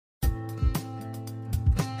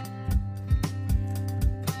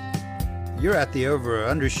You're at the Over or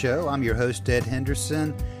Under Show. I'm your host, Ed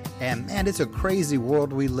Henderson. And man, it's a crazy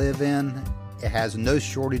world we live in. It has no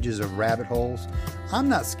shortages of rabbit holes. I'm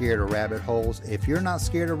not scared of rabbit holes. If you're not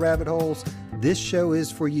scared of rabbit holes, this show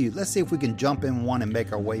is for you. Let's see if we can jump in one and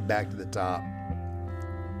make our way back to the top.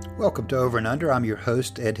 Welcome to Over and Under. I'm your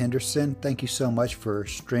host, Ed Henderson. Thank you so much for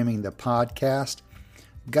streaming the podcast.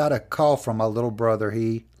 Got a call from my little brother.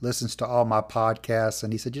 He listens to all my podcasts,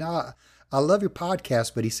 and he said, I love your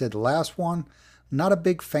podcast, but he said the last one, not a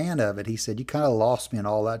big fan of it. He said, you kind of lost me in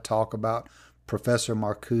all that talk about Professor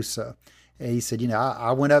Marcuse. And he said,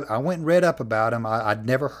 I went and read up about him. I'd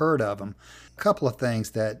never heard of him. A couple of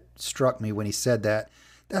things that struck me when he said that.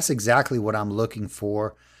 That's exactly what I'm looking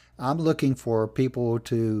for. I'm looking for people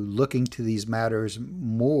to look into these matters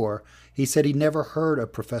more. He said he never heard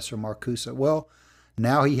of Professor Marcuse. Well,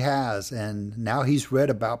 now he has, and now he's read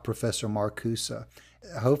about Professor Marcuse.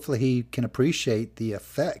 Hopefully he can appreciate the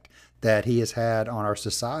effect that he has had on our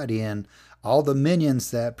society and all the minions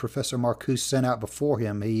that Professor Marcuse sent out before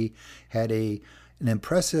him. He had an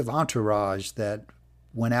impressive entourage that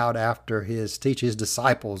went out after his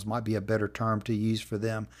disciples might be a better term to use for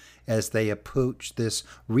them as they approached this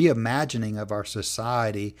reimagining of our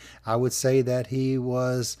society. I would say that he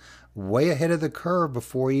was way ahead of the curve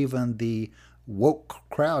before even the woke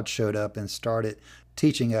crowd showed up and started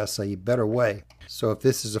teaching us a better way. So if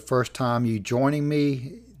this is the first time you joining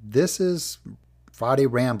me, this is Friday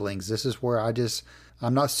Ramblings. This is where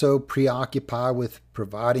I'm not so preoccupied with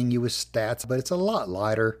providing you with stats, but it's a lot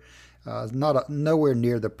lighter. Nowhere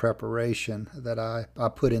near the preparation that I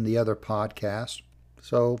put in the other podcast.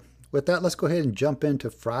 So with that, let's go ahead and jump into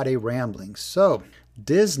Friday Ramblings. So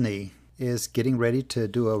Disney is getting ready to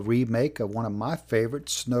do a remake of one of my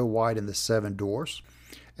favorites, Snow White and the Seven Dwarfs.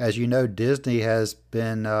 As you know, Disney has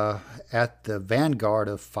been at the vanguard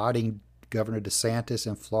of fighting Governor DeSantis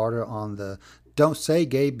in Florida on the Don't Say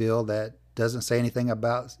Gay bill that doesn't say anything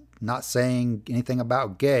about not saying anything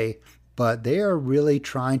about gay. But they are really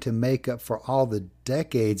trying to make up for all the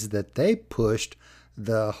decades that they pushed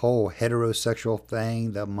the whole heterosexual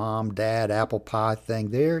thing, the mom, dad, apple pie thing.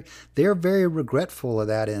 They're very regretful of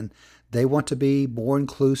that, and they want to be more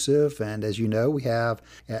inclusive. And as you know,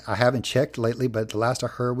 I haven't checked lately, but the last I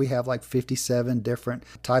heard, we have like 57 different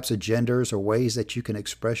types of genders or ways that you can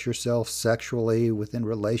express yourself sexually within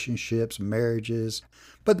relationships, marriages.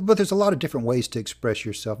 But there's a lot of different ways to express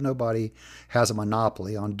yourself. Nobody has a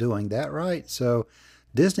monopoly on doing that, right? So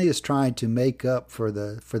Disney is trying to make up for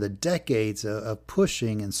the decades of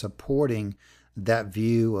pushing and supporting that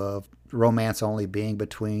view of romance only being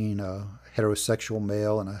between a heterosexual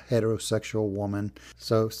male and a heterosexual woman.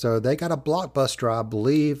 So they got a blockbuster, I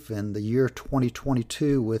believe, in the year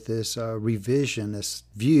 2022 with this revision, this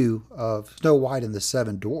view of Snow White and the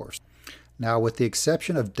Seven Dwarfs. Now, with the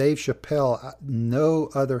exception of Dave Chappelle, no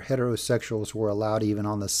other heterosexuals were allowed even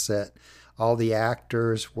on the set. All the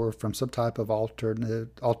actors were from some type of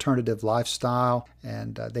alternative lifestyle,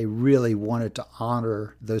 and they really wanted to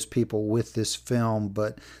honor those people with this film,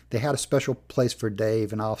 but they had a special place for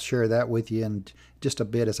Dave, and I'll share that with you in just a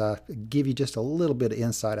bit as I give you just a little bit of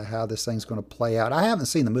insight of how this thing's going to play out. I haven't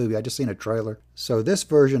seen the movie, I just seen a trailer. So this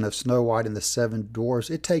version of Snow White and the Seven Dwarfs,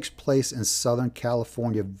 it takes place in Southern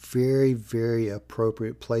California. Very, very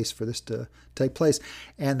appropriate place for this to take place.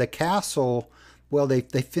 And the castle, well, they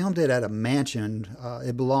filmed it at a mansion.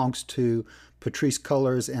 It belongs to Patrisse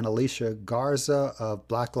Cullors and Alicia Garza of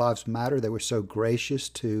Black Lives Matter. They were so gracious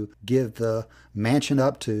to give the mansion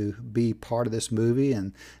up to be part of this movie,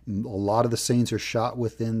 and a lot of the scenes are shot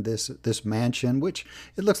within this mansion, which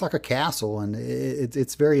it looks like a castle, and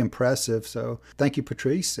it's very impressive. So thank you,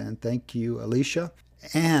 Patrisse, and thank you, Alicia.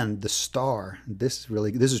 And the star, this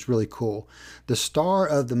is really cool. The star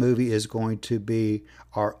of the movie is going to be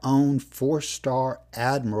our own 4-star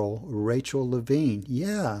Admiral Rachel Levine.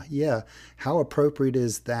 Yeah. How appropriate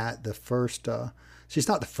is that? She's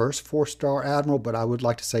not the first 4-star Admiral, but I would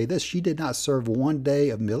like to say this. She did not serve one day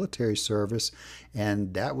of military service,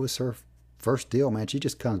 and that was her first deal, man. She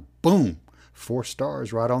just comes, boom, 4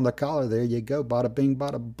 stars right on the collar. There you go. Bada bing,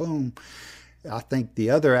 bada boom. I think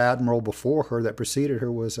the other admiral before her that preceded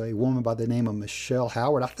her was a woman by the name of Michelle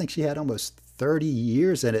Howard. I think she had almost 30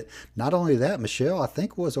 years in it. Not only that, Michelle, I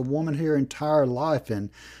think, was a woman her entire life,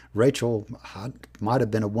 and Rachel might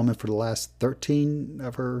have been a woman for the last 13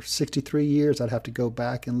 of her 63 years. I'd have to go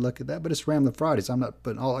back and look at that, but it's Ramblin' Fridays. I'm not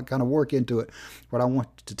putting all that kind of work into it. What I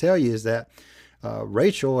want to tell you is that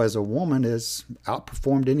Rachel, as a woman, has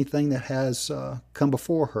outperformed anything that has come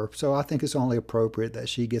before her. So I think it's only appropriate that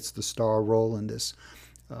she gets the star role in this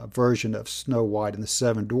version of Snow White and the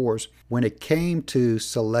Seven Dwarfs. When it came to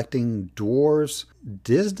selecting dwarves,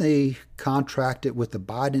 Disney contracted with the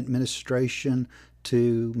Biden administration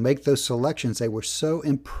to make those selections. They were so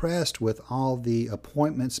impressed with all the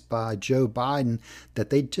appointments by Joe Biden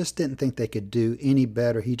that they just didn't think they could do any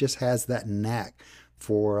better. He just has that knack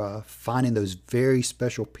for finding those very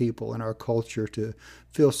special people in our culture to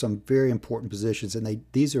fill some very important positions. And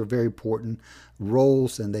these are very important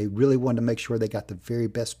roles, and they really wanted to make sure they got the very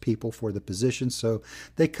best people for the position. So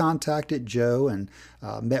they contacted Joe and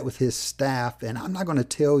met with his staff. And I'm not going to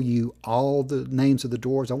tell you all the names of the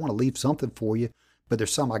dwarves. I want to leave something for you, but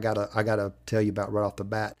there's some I gotta tell you about right off the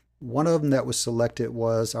bat. One of them that was selected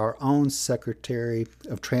was our own Secretary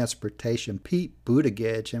of Transportation, Pete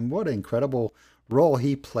Buttigieg, and what an incredible role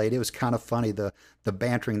he played. It was kind of funny, the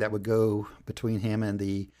bantering that would go between him and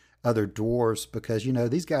the other dwarves, because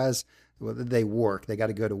these guys, they got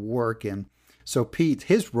to go to work. And so Pete,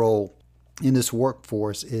 his role in this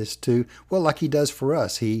workforce is to, well, like he does for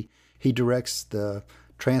us, he directs the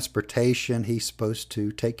transportation. He's supposed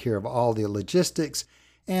to take care of all the logistics.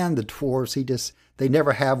 And the dwarves, they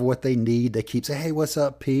never have what they need. They keep saying, hey, what's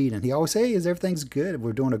up, Pete? And he always says, hey, everything's good.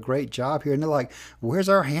 We're doing a great job here. And they're like, where's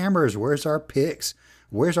our hammers? Where's our picks?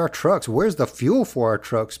 Where's our trucks? Where's the fuel for our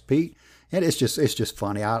trucks, Pete? And it's just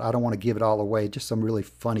funny. I don't want to give it all away. Just some really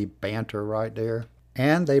funny banter right there.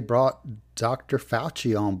 And they brought Dr.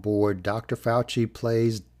 Fauci on board. Dr. Fauci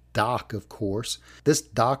plays Doc, of course. This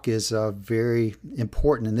Doc is very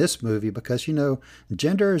important in this movie because,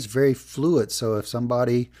 gender is very fluid. So if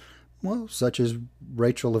somebody, well, such as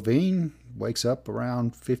Rachel Levine, wakes up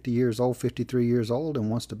around 50 years old, 53 years old, and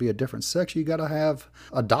wants to be a different sex, you got to have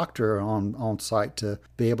a doctor on site to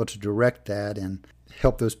be able to direct that and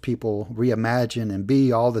help those people reimagine and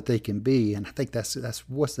be all that they can be. And I think that's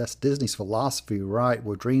Disney's philosophy, right?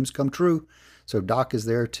 Where dreams come true. So Doc is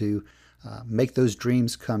there to make those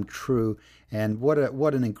dreams come true. And what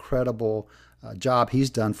an incredible job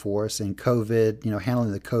he's done for us in COVID,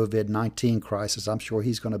 handling the COVID-19 crisis. I'm sure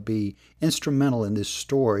he's going to be instrumental in this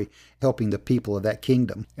story, helping the people of that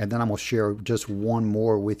kingdom. And then I'm going to share just one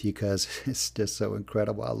more with you because it's just so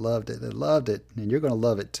incredible. I loved it. And you're going to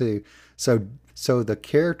love it too. So the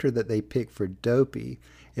character that they picked for Dopey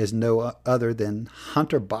is no other than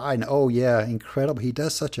Hunter Biden. Oh yeah, incredible. He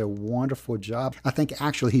does such a wonderful job. I think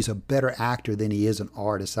actually he's a better actor than he is an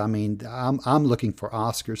artist. I mean, I'm looking for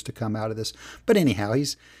Oscars to come out of this. But anyhow,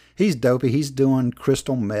 he's dopey. He's doing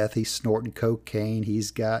crystal meth. He's snorting cocaine.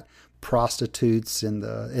 He's got prostitutes in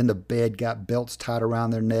the bed, got belts tied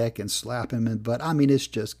around their neck and slapping them. But I mean, it's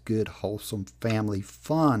just good, wholesome family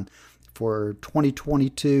fun. For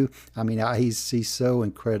 2022, I mean, he's so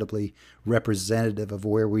incredibly representative of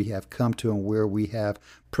where we have come to and where we have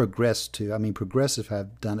progressed to. I mean, progressives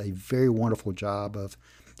have done a very wonderful job of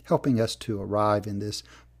helping us to arrive in this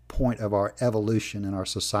point of our evolution in our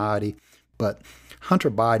society. But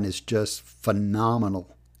Hunter Biden is just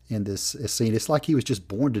phenomenal in this scene. It's like he was just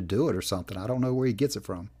born to do it or something. I don't know where he gets it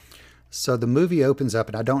from. So the movie opens up,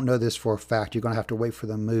 and I don't know this for a fact. You're going to have to wait for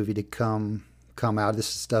the movie to come out. This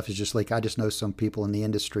stuff is just like, I just know some people in the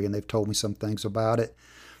industry and they've told me some things about it.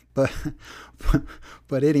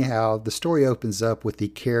 But anyhow, the story opens up with the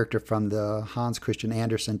character from the Hans Christian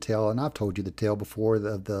Andersen tale, and I've told you the tale before,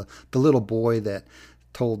 the little boy that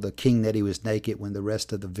told the king that he was naked when the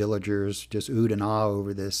rest of the villagers just oohed and ah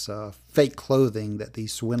over this fake clothing that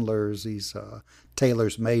these swindlers, these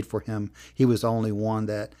tailors made for him. He was the only one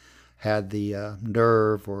that had the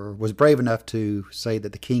nerve or was brave enough to say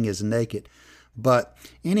that the king is naked. But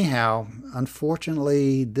anyhow,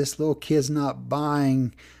 unfortunately, this little kid's not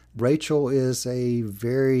buying. Rachel is a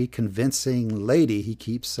very convincing lady. He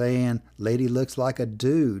keeps saying, lady looks like a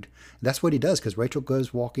dude. That's what he does, because Rachel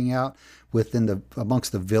goes walking out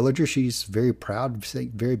amongst the villagers. She's very proud,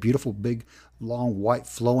 very beautiful, big, long, white,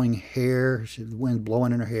 flowing hair. The wind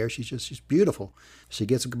blowing in her hair. She's beautiful. She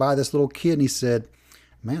gets by this little kid, and he said,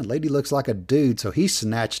 man, lady looks like a dude. So he's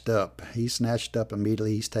snatched up. He's snatched up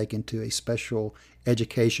immediately. He's taken to a special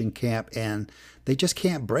education camp, and they just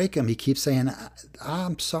can't break him. He keeps saying,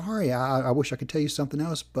 I'm sorry. I wish I could tell you something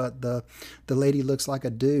else, but the lady looks like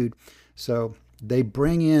a dude. So they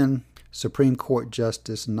bring in Supreme Court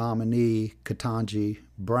Justice nominee Ketanji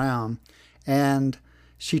Brown, and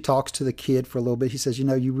she talks to the kid for a little bit. He says,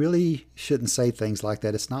 you really shouldn't say things like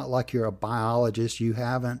that. It's not like you're a biologist. You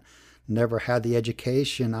haven't never had the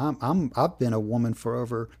education. I've been a woman for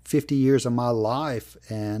over 50 years of my life,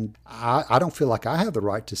 and I don't feel like I have the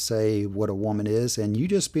right to say what a woman is. And you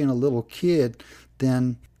just being a little kid,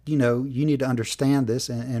 then you need to understand this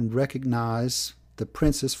and recognize the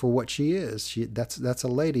princess for what she is. That's a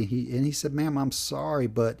lady. He said, ma'am, I'm sorry,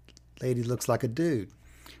 but lady looks like a dude.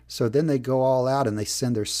 So then they go all out and they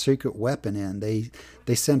send their secret weapon in.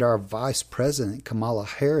 They send our vice president, Kamala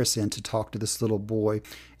Harris, in to talk to this little boy.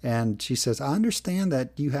 And she says, I understand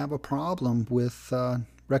that you have a problem with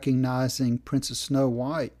recognizing Princess Snow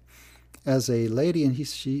White as a lady. And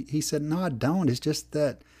he said, no, I don't. It's just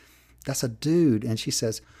that's a dude. And she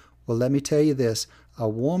says, well, let me tell you this. A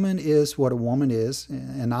woman is what a woman is,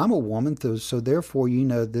 and I'm a woman, so therefore you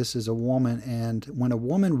know this is a woman. And when a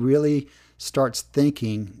woman really starts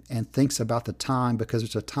thinking and thinks about the time, because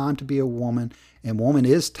there's a time to be a woman, and woman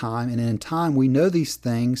is time, and in time we know these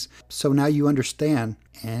things, so now you understand.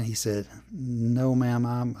 And he said, no,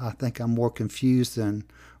 ma'am, I think I'm more confused than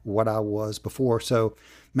what I was before. So,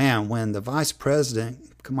 man, when the vice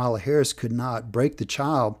president, Kamala Harris, could not break the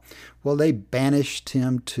child, well, they banished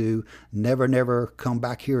him to never, never come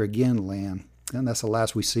back here again land. And that's the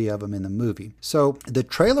last we see of him in the movie. So the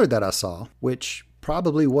trailer that I saw, which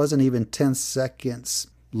probably wasn't even 10 seconds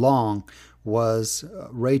long, was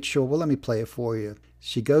Rachel. Well, let me play it for you.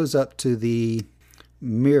 She goes up to the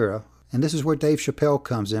mirror, and this is where Dave Chappelle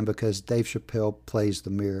comes in, because Dave Chappelle plays the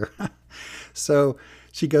mirror. So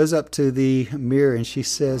she goes up to the mirror and she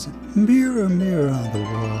says, mirror, mirror on the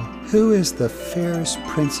wall, who is the fairest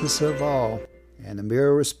princess of all? And the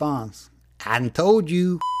mirror responds, I done told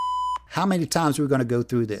you. How many times we're going to go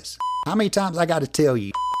through this? How many times I got to tell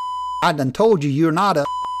you? I done told you you're not a,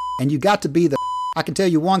 and you got to be the. I can tell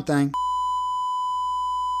you one thing.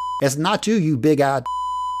 It's not you, you big-eyed.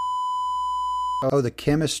 Oh, the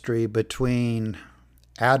chemistry between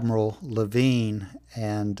Admiral Levine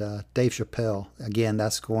and Dave Chappelle. Again,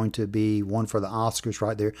 that's going to be one for the Oscars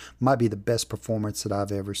right there. Might be the best performance that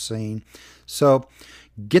I've ever seen. So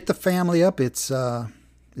get the family up. It's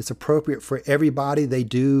appropriate for everybody. They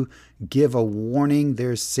do give a warning.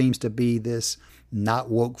 There seems to be this not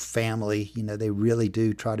woke family. You know, they really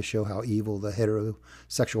do try to show how evil the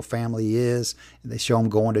heterosexual family is. They show them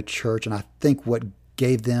going to church. And I think what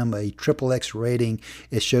gave them a XXX rating,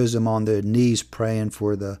 it shows them on their knees praying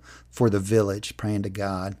for the village, praying to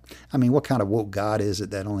God. I mean, what kind of woke God is it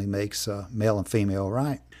that only makes male and female,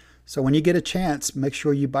 right? So when you get a chance, make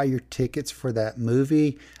sure you buy your tickets for that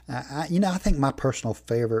movie. I think my personal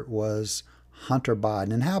favorite was Hunter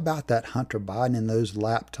Biden. And how about that Hunter Biden and those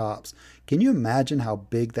laptops? Can you imagine how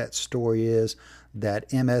big that story is? That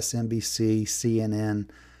MSNBC, CNN,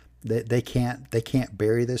 they can't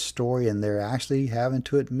bury this story, and they're actually having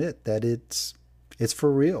to admit that it's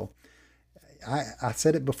for real. I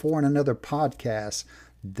said it before in another podcast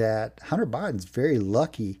that Hunter Biden's very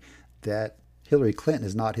lucky that Hillary Clinton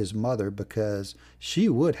is not his mother, because she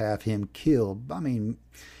would have him killed. I mean,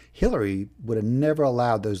 Hillary would have never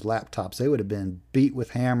allowed those laptops. They would have been beat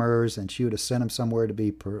with hammers, and she would have sent them somewhere to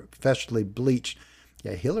be professionally bleached.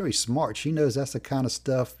 Yeah, Hillary's smart. She knows that's the kind of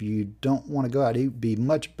stuff you don't want to go out. It'd be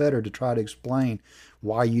much better to try to explain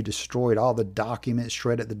why you destroyed all the documents,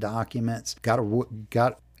 shredded the documents, got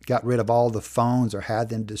rid of all the phones or had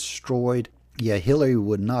them destroyed. Yeah, Hillary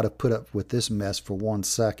would not have put up with this mess for 1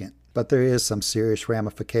 second. But there is some serious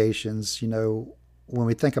ramifications. You know, when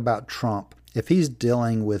we think about Trump, if he's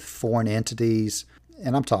dealing with foreign entities,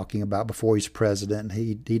 and I'm talking about before he's president,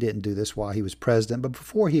 he didn't do this while he was president, but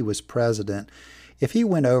before he was president, if he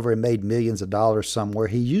went over and made millions of dollars somewhere,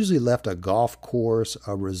 he usually left a golf course,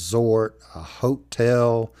 a resort, a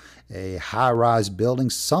hotel, a high-rise building,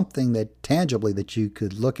 something that tangibly that you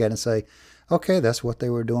could look at and say, okay, that's what they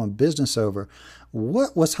were doing business over.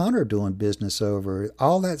 What was Hunter doing business over?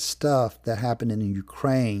 All that stuff that happened in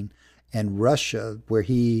Ukraine and Russia, where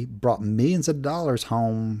he brought millions of dollars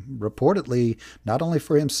home, reportedly, not only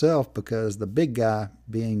for himself, because the big guy,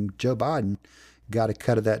 being Joe Biden, got a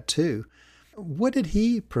cut of that too. What did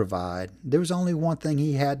he provide? There was only one thing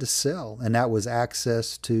he had to sell, and that was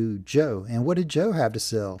access to Joe. And what did Joe have to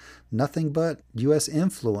sell? Nothing but U.S.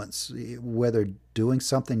 influence, whether doing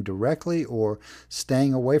something directly or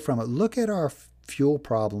staying away from it. Look at our fuel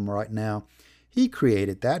problem right now. He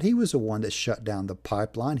created that. He was the one that shut down the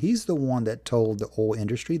pipeline. He's the one that told the oil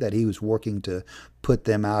industry that he was working to put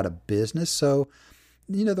them out of business. So,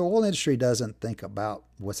 you know, the oil industry doesn't think about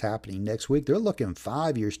what's happening next week. They're looking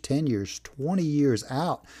 5 years, 10 years, 20 years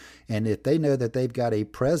out. And if they know that they've got a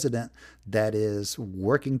president that is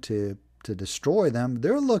working to destroy them,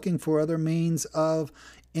 they're looking for other means of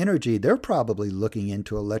energy. They're probably looking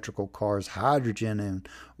into electrical cars, hydrogen, and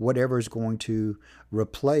whatever is going to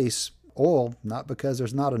replace oil, not because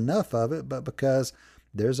there's not enough of it, but because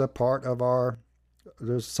there's a part of our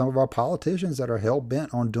There's some of our politicians that are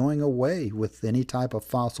hell-bent on doing away with any type of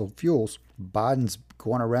fossil fuels. Biden's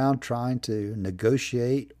going around trying to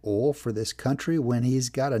negotiate oil for this country when he's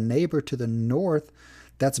got a neighbor to the north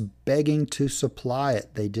that's begging to supply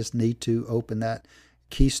it. They just need to open that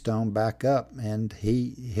keystone back up, and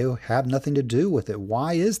he'll have nothing to do with it.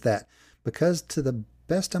 Why is that? Because to the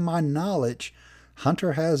best of my knowledge,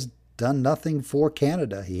 Hunter has done nothing for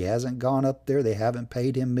Canada. He hasn't gone up there. They haven't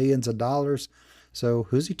paid him millions of dollars. So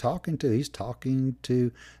who's he talking to? He's talking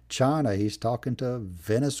to China. He's talking to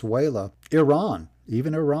Venezuela, Iran,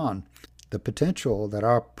 even Iran. The potential that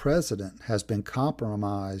our president has been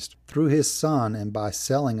compromised through his son and by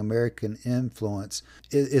selling American influence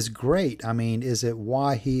is great. I mean, is it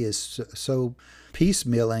why he is so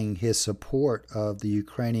piecemealing his support of the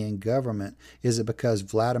Ukrainian government? Is it because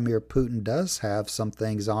Vladimir Putin does have some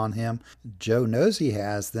things on him? Joe knows he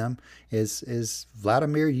has them. Is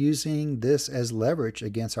Vladimir using this as leverage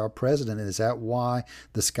against our president? Is that why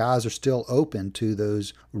the skies are still open to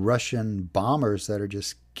those Russian bombers that are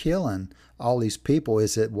just killing all these people?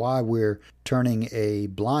 Is it why we're turning a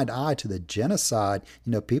blind eye to the genocide?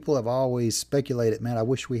 You know, people have always speculated, man, I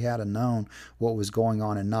wish we had known what was going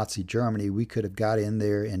on in Nazi Germany. We could have got in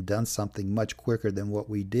there and done something much quicker than what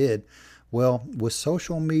we did. Well, with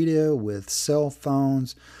social media, with cell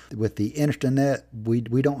phones, with the internet, we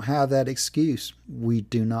don't have that excuse. We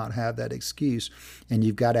do not have that excuse. And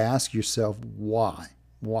you've got to ask yourself, why?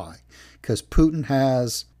 Why? Because Putin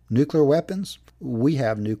has nuclear weapons. We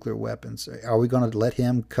have nuclear weapons. Are we going to let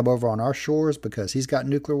him come over on our shores because he's got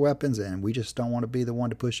nuclear weapons and we just don't want to be the one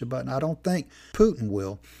to push a button? I don't think Putin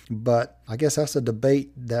will. But I guess that's a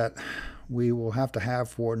debate that we will have to have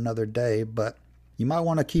for another day. But you might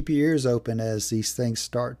want to keep your ears open as these things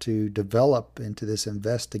start to develop into this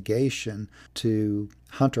investigation to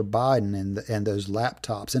Hunter Biden and those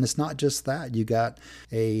laptops. And it's not just that. You got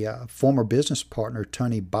a former business partner,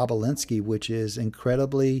 Tony Bobulinski, which is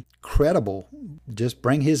incredibly credible. Just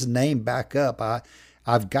bring his name back up.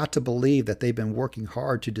 I've got to believe that they've been working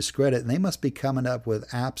hard to discredit, and they must be coming up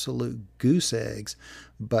with absolute goose eggs.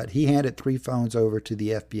 But he handed 3 phones over to the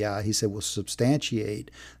FBI. He said, we'll substantiate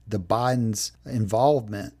the Biden's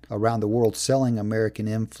involvement around the world selling American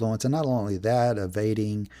influence. And not only that,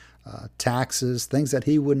 evading taxes, things that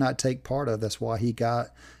he would not take part of. That's why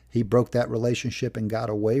he broke that relationship and got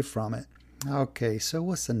away from it. Okay, so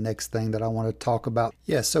what's the next thing that I want to talk about?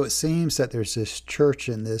 Yeah, so it seems that there's this church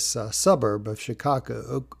in this suburb of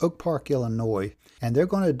Chicago, Oak Park, Illinois, and they're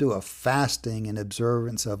going to do a fasting and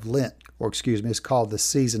observance of Lent, or excuse me, it's called the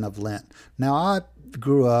season of Lent. Now, I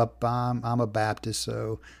grew up, I'm a Baptist,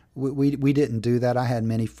 so we didn't do that. I had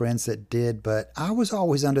many friends that did, but I was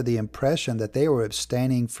always under the impression that they were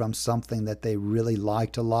abstaining from something that they really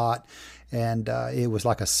liked a lot. And it was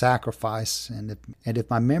like a sacrifice. And if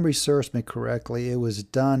my memory serves me correctly, it was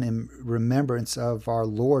done in remembrance of our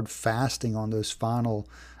Lord fasting on those final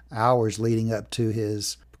hours leading up to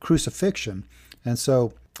his crucifixion. And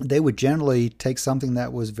so they would generally take something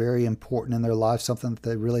that was very important in their life, something that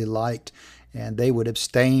they really liked, and they would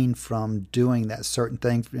abstain from doing that certain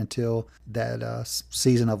thing until that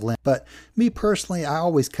season of Lent. But me personally, I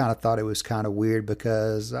always kind of thought it was kind of weird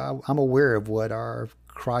because I'm aware of what our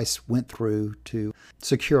Christ went through to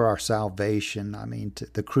secure our salvation. I mean,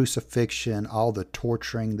 the crucifixion, all the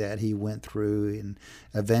torturing that he went through, and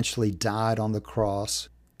eventually died on the cross.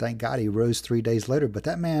 Thank God he rose 3 days later, but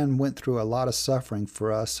that man went through a lot of suffering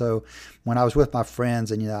for us. So when I was with my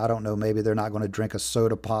friends, and I don't know, maybe they're not going to drink a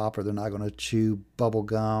soda pop, or they're not going to chew bubble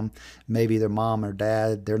gum. Maybe their mom or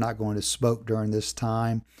dad, they're not going to smoke during this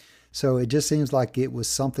time. So it just seems like it was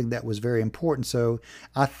something that was very important. So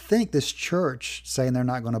I think this church saying they're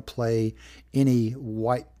not going to play any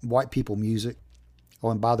white people music.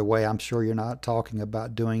 Oh, and by the way, I'm sure you're not talking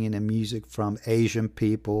about doing any music from Asian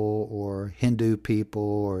people or Hindu people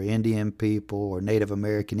or Indian people or Native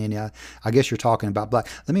American Indian. I guess you're talking about black.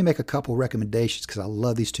 Let me make a couple recommendations because I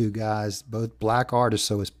love these two guys, both black artists,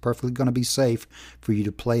 so it's perfectly going to be safe for you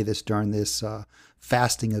to play this during this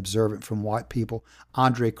fasting observant from white people.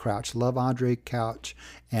 Andre Crouch, love Andre Crouch.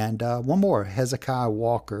 And one more, Hezekiah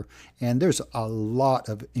Walker. And there's a lot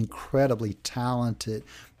of incredibly talented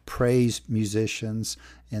praise musicians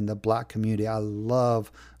in the black community. I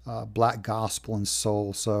love black gospel and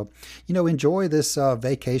soul. So, enjoy this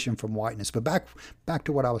vacation from whiteness. But back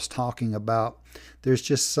to what I was talking about, there's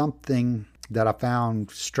just something that I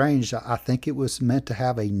found strange. I think it was meant to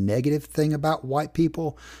have a negative thing about white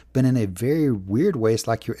people, but in a very weird way. It's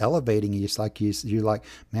like you're elevating it. It's like you're like,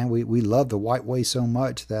 man, we love the white way so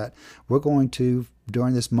much that we're going to,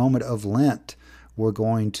 during this moment of Lent, we're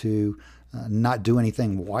going to not do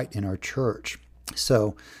anything white in our church.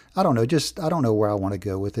 So I don't know, I don't know where I want to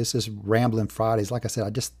go with this. This Rambling Fridays, like I said, I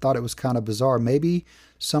just thought it was kind of bizarre. Maybe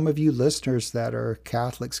some of you listeners that are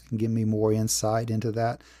Catholics can give me more insight into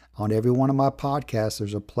that. On every one of my podcasts,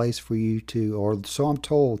 there's a place for you to, or so I'm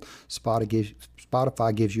told,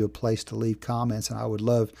 Spotify gives you a place to leave comments, and I would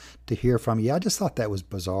love to hear from you. I just thought that was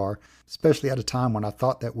bizarre, especially at a time when I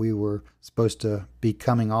thought that we were supposed to be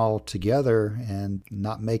coming all together and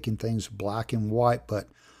not making things black and white, but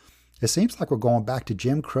it seems like we're going back to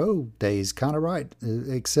Jim Crow days, kind of right,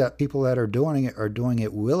 except people that are doing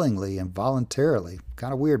it willingly and voluntarily.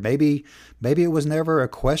 Kind of weird. Maybe it was never a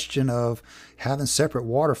question of having separate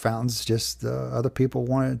water fountains, just other people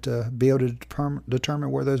wanted to be able to determine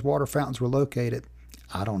where those water fountains were located.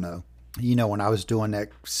 I don't know. You know, when I was doing that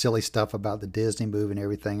silly stuff about the Disney movie and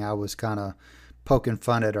everything, I was kind of poking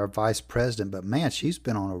fun at our vice president, but man, she's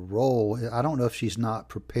been on a roll. I don't know if she's not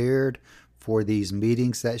prepared for these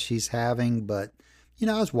meetings that she's having, but you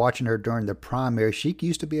know, I was watching her during the primary. She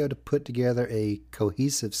used to be able to put together a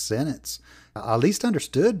cohesive sentence. I at least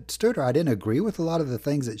understood her. I didn't agree with a lot of the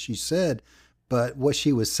things that she said, but what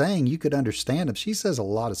she was saying, you could understand them. She says a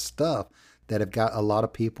lot of stuff that have got a lot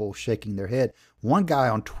of people shaking their head. One guy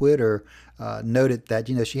on Twitter noted that,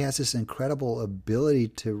 you know, she has this incredible ability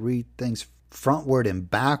to read things frontward and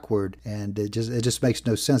backward, and it just makes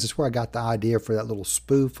no sense. It's where I got the idea for that little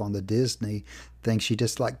spoof on the Disney thing. She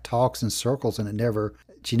just like talks in circles, and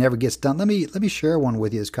she never gets done. Let me share one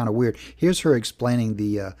with you. It's kind of weird. Here's her explaining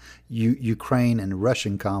the Ukraine and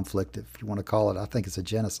Russian conflict, if you want to call it. I think it's a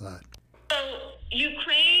genocide. So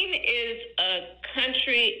Ukraine is a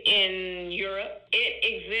country in Europe. It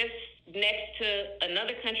exists next to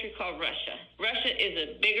another country called Russia. Russia is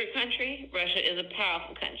a bigger country. Russia is a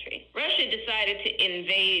powerful country. Russia decided to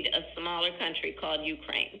invade a smaller country called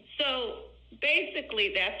Ukraine. So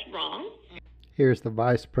basically that's wrong. Here's the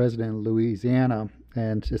vice president of Louisiana,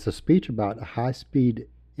 and it's a speech about high-speed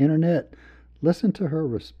internet. Listen to her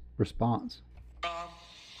response.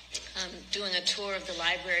 I'm doing a tour of the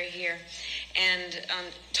library here and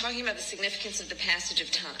talking about the significance of the passage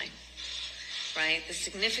of time. Right? The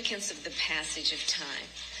significance of the passage of time.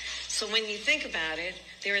 So when you think about it,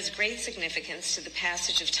 there is great significance to the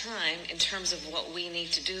passage of time in terms of what we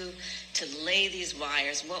need to do to lay these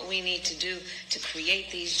wires, what we need to do to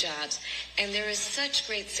create these jobs. And there is such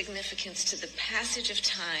great significance to the passage of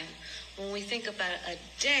time when we think about a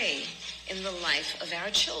day in the life of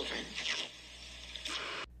our children.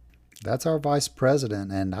 That's our vice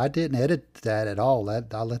president, and I didn't edit that at all. I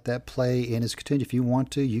let that play in its continuity. If you want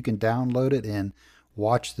to, you can download it and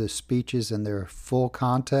watch the speeches in their full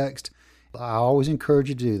context. I always encourage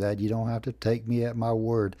you to do that. You don't have to take me at my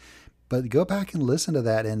word. But go back and listen to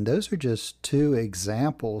that, and those are just two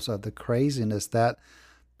examples of the craziness. That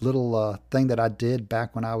little thing that I did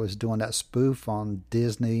back when I was doing that spoof on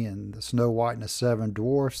Disney and the Snow White and the Seven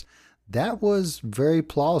Dwarfs, that was very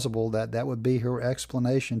plausible that would be her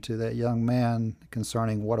explanation to that young man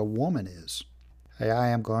concerning what a woman is. Hey, I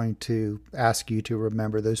am going to ask you to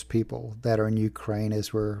remember those people that are in Ukraine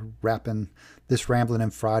as we're wrapping this Rambling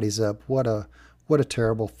and Fridays up. What a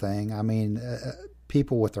terrible thing. I mean,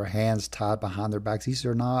 people with their hands tied behind their backs. These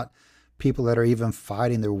are not people that are even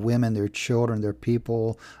fighting. They're women, they're children, they're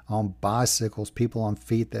people on bicycles, people on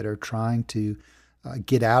feet that are trying to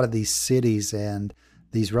get out of these cities, and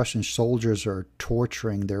these Russian soldiers are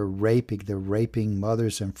torturing, they're raping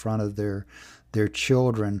mothers in front of their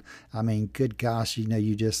children. I mean, good gosh, you know,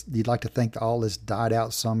 you'd like to think that all this died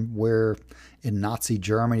out somewhere in Nazi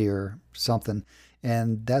Germany or something.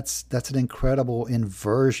 And that's an incredible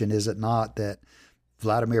inversion, is it not, that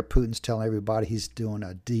Vladimir Putin's telling everybody he's doing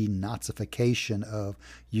a denazification of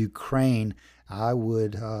Ukraine. I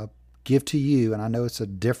would give to you, and I know it's a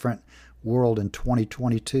different world in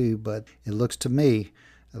 2022, but it looks to me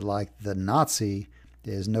like the Nazi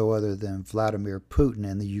is no other than Vladimir Putin,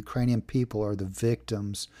 and the Ukrainian people are the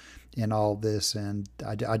victims in all this. And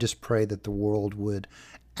I just pray that the world would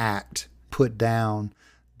act, put down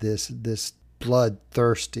this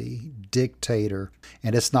bloodthirsty dictator,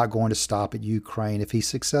 and it's not going to stop at Ukraine. If he's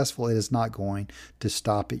successful, it is not going to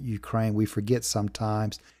stop at Ukraine. We forget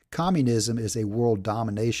sometimes communism is a world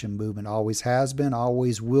domination movement, always has been,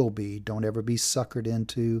 always will be. Don't ever be suckered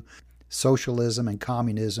into socialism and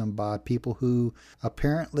communism by people who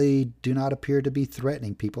apparently do not appear to be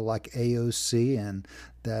threatening. People like AOC and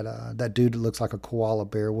that dude that looks like a koala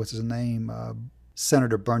bear. What's his name?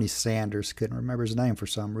 Senator Bernie Sanders. Couldn't remember his name for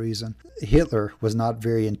some reason. Hitler was not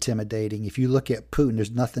very intimidating. If you look at Putin,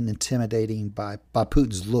 there's nothing intimidating by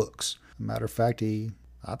Putin's looks. Matter of fact,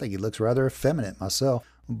 I think he looks rather effeminate myself.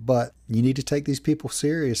 but you need to take these people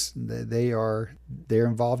serious. They're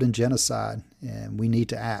involved in genocide, and we need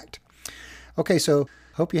to act. Okay, so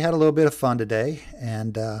hope you had a little bit of fun today,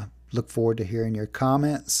 and look forward to hearing your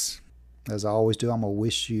comments. As I always do, I'm going to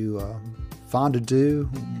wish you fond adieu.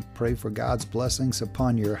 Pray for God's blessings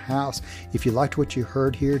upon your house. If you liked what you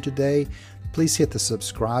heard here today, please hit the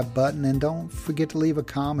subscribe button, and don't forget to leave a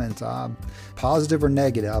comment, positive or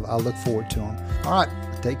negative. I look forward to them. All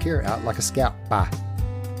right, take care. Out like a scout. Bye.